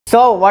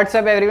So what's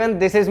up everyone,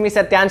 this is me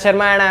Satyansh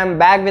Sharma and I am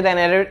back with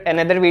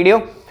another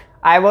video.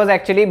 I was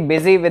actually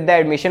busy with the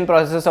admission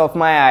process of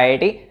my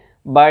IIT,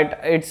 but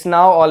it's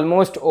now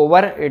almost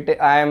over.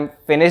 I am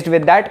finished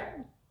with that,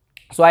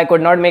 so I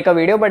could not make a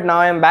video, but now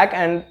I am back.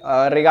 And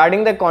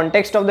regarding the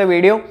context of the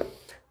video,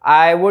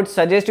 I would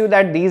suggest you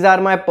that these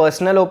are my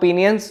personal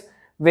opinions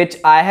which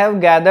I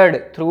have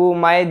gathered through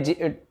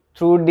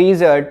these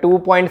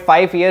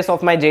 2.5 years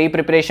of my JEE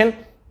preparation.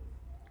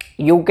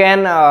 You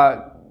can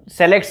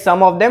select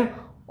some of them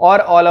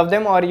or all of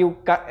them, or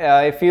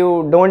if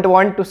you don't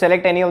want to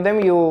select any of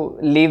them, you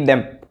leave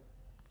them.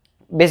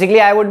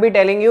 Basically, I would be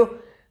telling you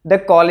the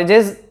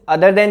colleges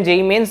other than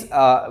JEE mains,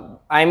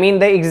 I mean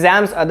the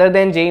exams other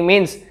than JEE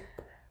mains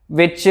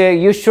which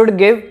you should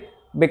give,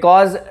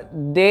 because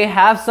they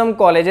have some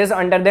colleges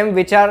under them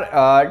which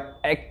are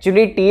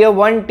actually tier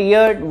 1,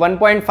 tier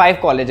 1.5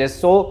 colleges.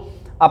 So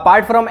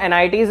apart from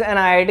NITs and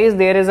IITs,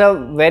 there is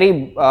a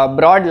very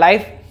broad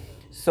life.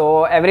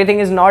 So everything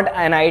is not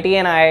NIT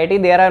and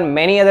IIT. There are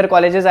many other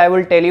colleges I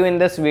will tell you in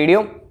this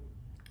video.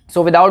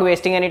 So without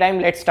wasting any time,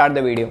 let's start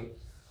the video.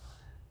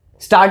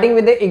 Starting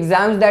with the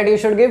exams that you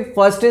should give.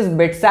 First is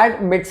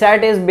Bitsat.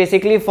 Bitsat is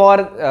basically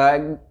for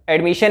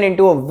admission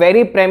into a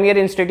very premier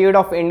institute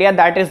of India,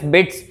 that is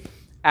BITS.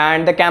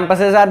 And the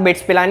campuses are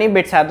BITS Pilani,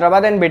 BITS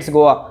Hyderabad and BITS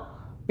Goa.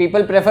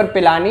 People prefer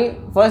Pilani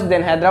first,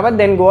 then Hyderabad,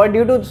 then Goa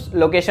due to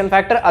location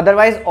factor.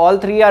 Otherwise all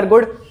three are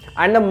good.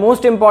 And the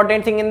most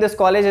important thing in this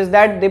college is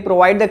that they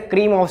provide the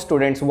cream of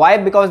students. Why?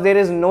 Because there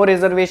is no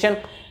reservation.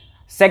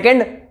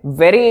 Second,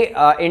 very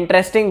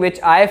interesting, which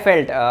I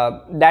felt,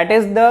 that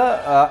is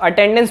the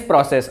attendance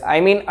process. I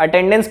mean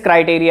attendance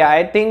criteria.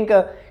 I think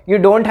you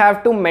don't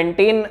have to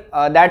maintain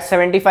that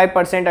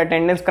 75%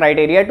 attendance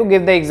criteria to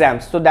give the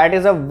exams. So that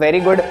is a very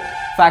good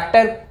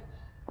factor.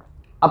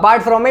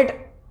 Apart from it,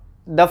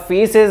 the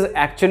fees is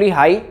actually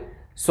high.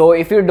 So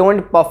if you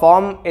don't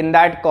perform in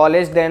that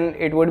college, then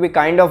it would be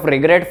kind of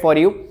regret for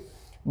you.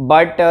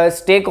 But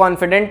stay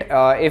confident.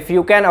 If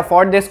you can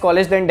afford this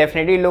college, then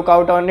definitely look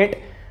out on it.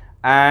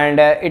 And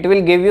it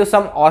will give you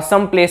some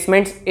awesome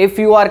placements if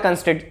you are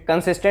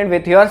consistent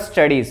with your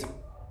studies.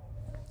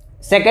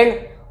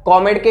 Second,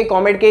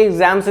 COMEDK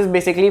exams is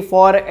basically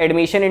for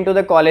admission into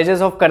the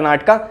colleges of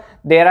Karnataka.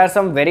 There are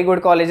some very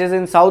good colleges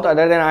in South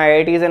other than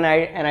IITs and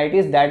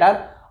NITs, that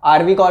are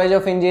RV College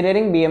of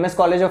Engineering, BMS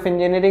College of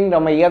Engineering,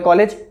 Ramaiya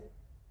College.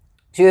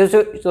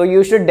 So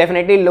you should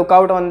definitely look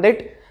out on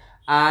it.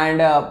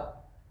 And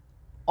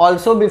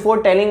also,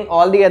 before telling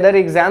all the other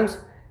exams,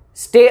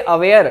 stay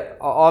aware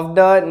of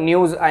the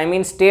news. I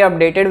mean stay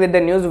updated with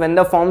the news when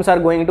the forms are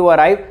going to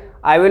arrive.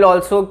 I will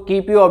also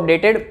keep you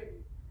updated.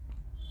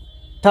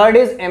 Third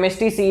is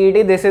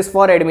Mstcd. This is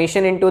for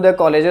admission into the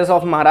colleges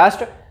of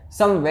Maharashtra.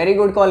 Some very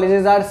good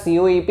colleges are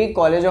COEP,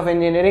 College of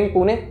Engineering,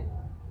 Pune,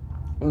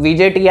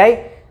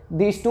 VJTI.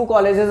 These two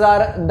colleges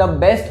are the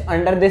best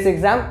under this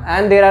exam,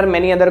 and there are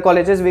many other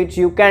colleges which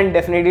you can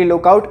definitely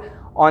look out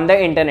on the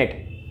internet.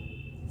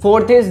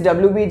 Fourth is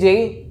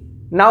WBJE.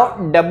 Now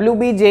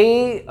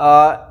WBJE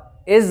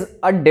is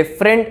a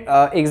different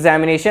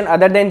examination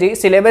other than JEE.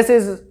 Syllabus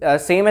is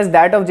same as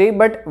that of JEE,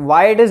 but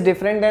why it is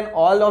different than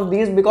all of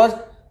these? Because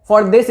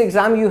for this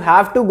exam you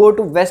have to go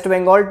to West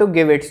Bengal to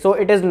give it. So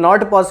it is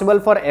not possible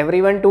for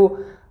everyone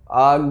to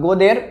go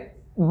there.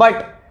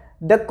 But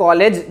the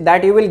college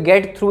that you will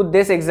get through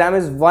this exam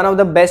is one of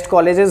the best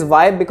colleges.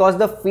 Why? Because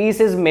the fees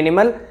is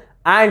minimal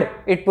and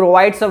it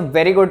provides a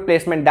very good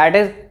placement, that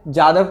is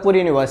Jadapur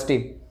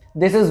University.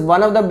 This is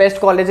one of the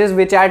best colleges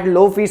which at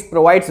low fees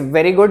provides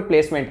very good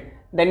placement.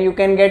 Then you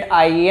can get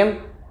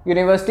IEM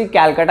University,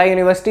 Calcutta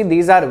University.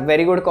 These are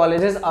very good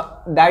colleges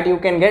that you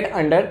can get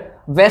under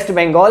West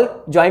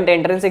Bengal Joint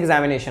Entrance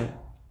Examination.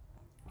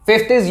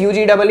 Fifth is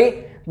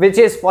UGEE, which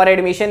is for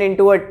admission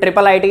into a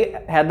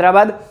IIT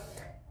Hyderabad.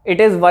 It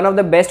is one of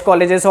the best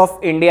colleges of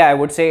India, I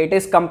would say. It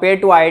is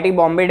compared to IIT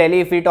Bombay,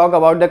 Delhi, if we talk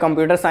about the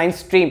computer science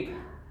stream.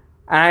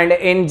 And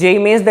in JEE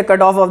mains, the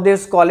cutoff of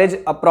this college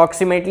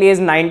approximately is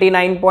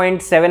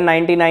 99.97,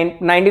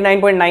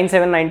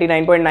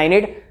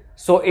 99.98.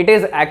 So it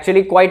is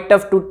actually quite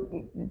tough to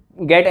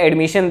get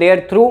admission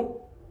there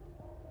through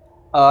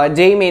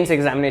JEE mains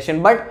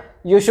examination. But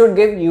you should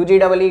give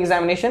UGEE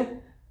examination.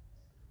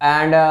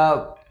 And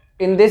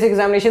in this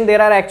examination, there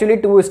are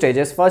actually two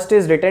stages. First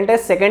is written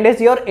test, second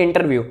is your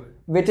interview,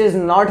 which is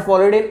not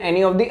followed in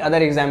any of the other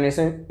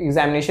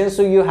examinations.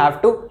 So you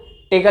have to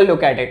take a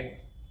look at it.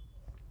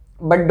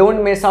 But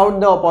don't miss out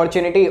the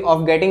opportunity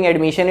of getting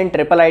admission in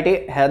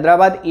IIT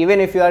Hyderabad,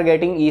 even if you are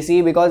getting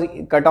ECE, because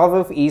cutoff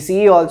of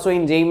ECE also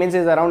in JEE mains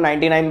is around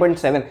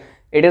 99.7.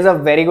 It is a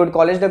very good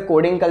college. The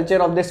coding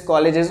culture of this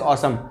college is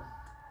awesome.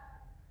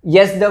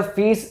 Yes, the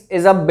fees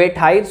is a bit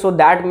high, so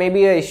that may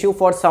be an issue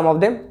for some of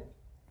them.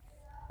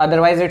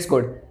 Otherwise it's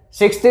good.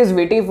 Sixth is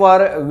VT. For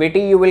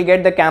VT you will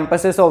get the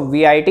campuses of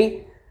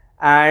VIT,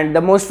 and the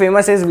most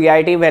famous is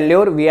VIT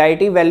Vellore.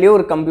 VIT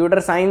Vellore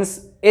computer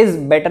science is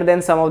better than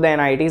some of the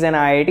NITs and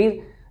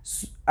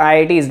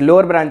IITs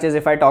lower branches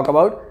if I talk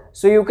about.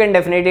 So you can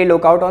definitely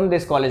look out on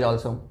this college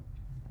also.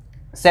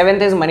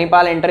 Seventh is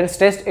Manipal entrance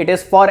test. It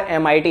is for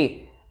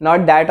MIT,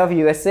 not that of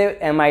USA,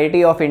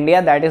 MIT of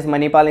India, that is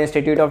Manipal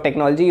Institute of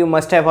Technology. You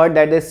must have heard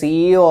that the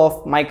CEO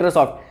of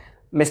Microsoft,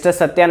 Mr.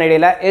 Satya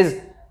Nadella, is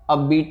a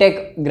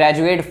BTech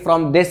graduate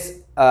from this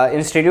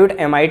institute,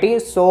 MIT.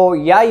 So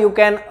yeah, you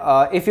can,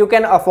 if you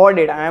can afford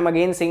it, I am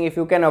again saying if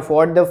you can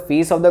afford the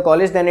fees of the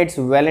college, then it's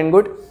well and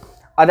good.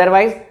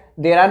 Otherwise,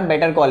 there are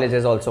better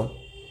colleges also.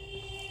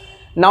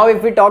 Now,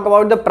 if we talk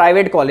about the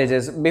private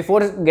colleges,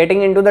 before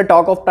getting into the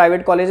talk of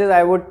private colleges,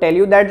 I would tell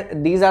you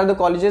that these are the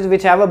colleges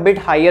which have a bit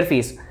higher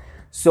fees.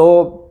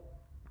 So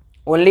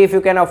only if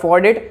you can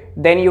afford it,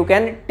 then you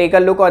can take a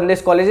look on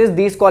these colleges.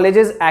 These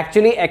colleges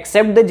actually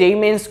accept the JEE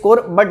main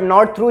score, but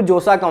not through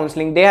JOSA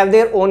counseling. They have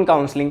their own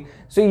counseling.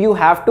 So you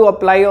have to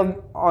apply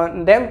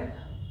on them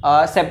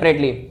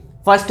separately.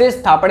 First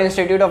is Tarpon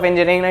Institute of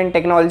Engineering and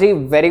Technology,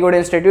 very good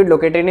institute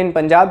located in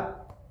Punjab.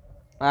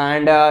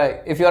 And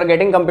if you are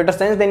getting computer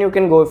science, then you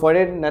can go for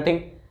it,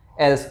 nothing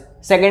else.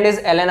 Second is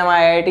LNM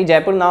IIT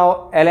Jaipur.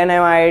 Now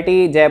LNM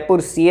IIT Jaipur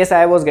CS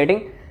I was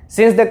getting,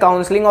 since the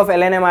counseling of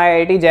LNM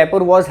IIT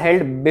Jaipur was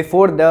held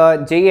before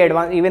the JEE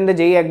Advanced, even the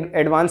JEE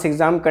Advanced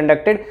exam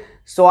conducted.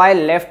 So I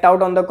left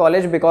out on the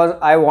college because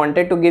I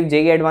wanted to give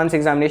JEE Advanced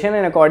examination,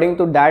 and according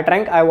to that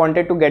rank I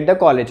wanted to get the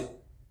college.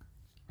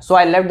 So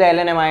I left the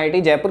LNM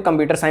IIT Jaipur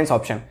computer science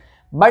option.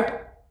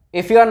 But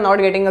if you are not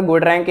getting a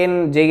good rank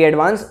in JEE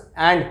Advanced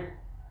and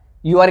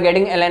you are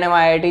getting LNM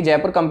IIT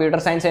Jaipur computer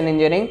science and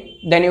engineering,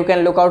 then you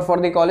can look out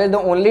for the college. The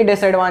only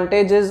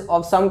disadvantages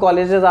of some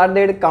colleges are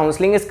that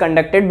counseling is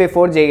conducted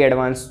before JEE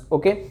Advanced.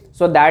 Okay,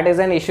 so that is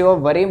an issue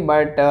of worry.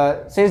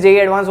 But since JEE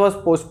Advanced was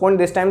postponed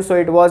this time, so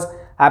it was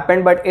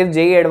happened. But if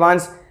JEE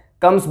Advanced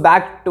comes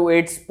back to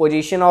its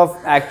position of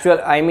actual,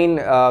 I mean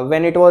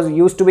when it was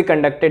used to be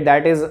conducted,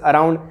 that is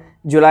around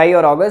July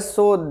or August,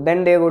 so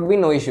then there would be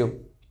no issue.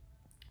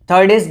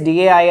 Third is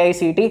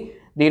DAIICT,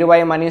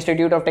 Dhirubhai Ambani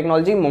Institute of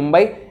Technology,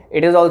 Mumbai.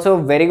 It is also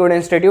a very good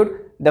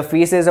institute. The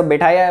fees is a bit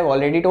high, I have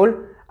already told,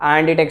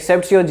 and it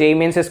accepts your JEE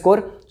mains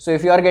score. So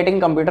if you are getting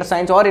computer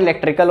science or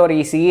electrical or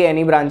ECE,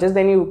 any branches,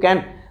 then you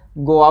can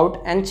go out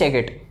and check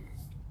it.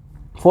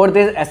 Fourth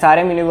is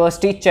SRM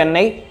University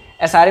Chennai.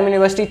 SRM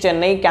University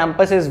Chennai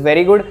campus is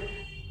very good.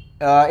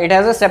 It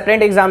has a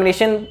separate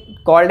examination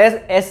called as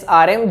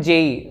SRM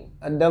JEE.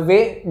 The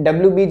way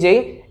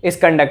WBJEE is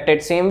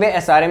conducted, same way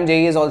SRM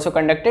JEE is also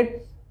conducted.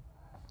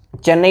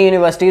 Chennai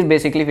University is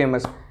basically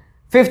famous.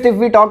 Fifth, if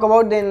we talk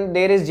about, then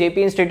there is JP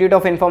Institute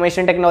of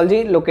Information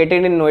Technology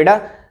located in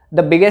Noida.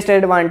 The biggest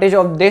advantage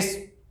of this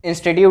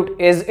institute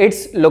is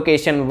its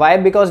location. Why?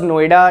 Because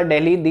Noida,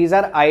 Delhi, these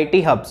are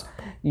IT hubs.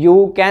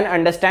 You can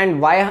understand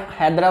why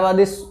Hyderabad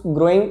is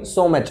growing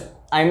so much.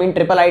 I mean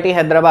triple IT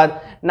Hyderabad.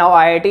 Now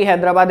IIT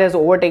Hyderabad has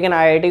overtaken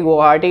IIT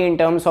Guwahati in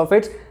terms of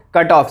its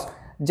cutoffs,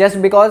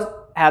 just because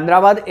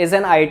Hyderabad is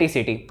an IT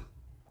city.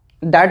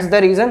 That's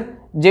the reason.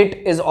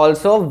 JIT is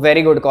also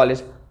very good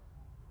college.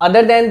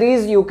 Other than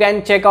these, you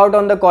can check out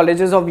on the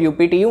colleges of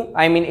UPTU,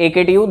 I mean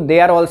AKTU, they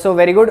are also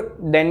very good.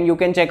 Then you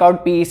can check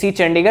out PEC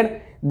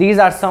Chandigarh. These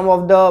are some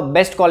of the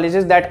best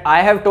colleges that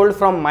I have told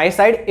from my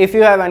side. If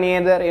you have any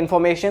other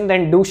information,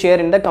 then do share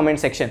in the comment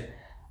section.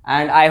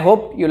 And I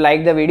hope you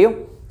like the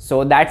video.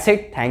 So that's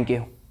it. Thank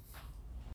you.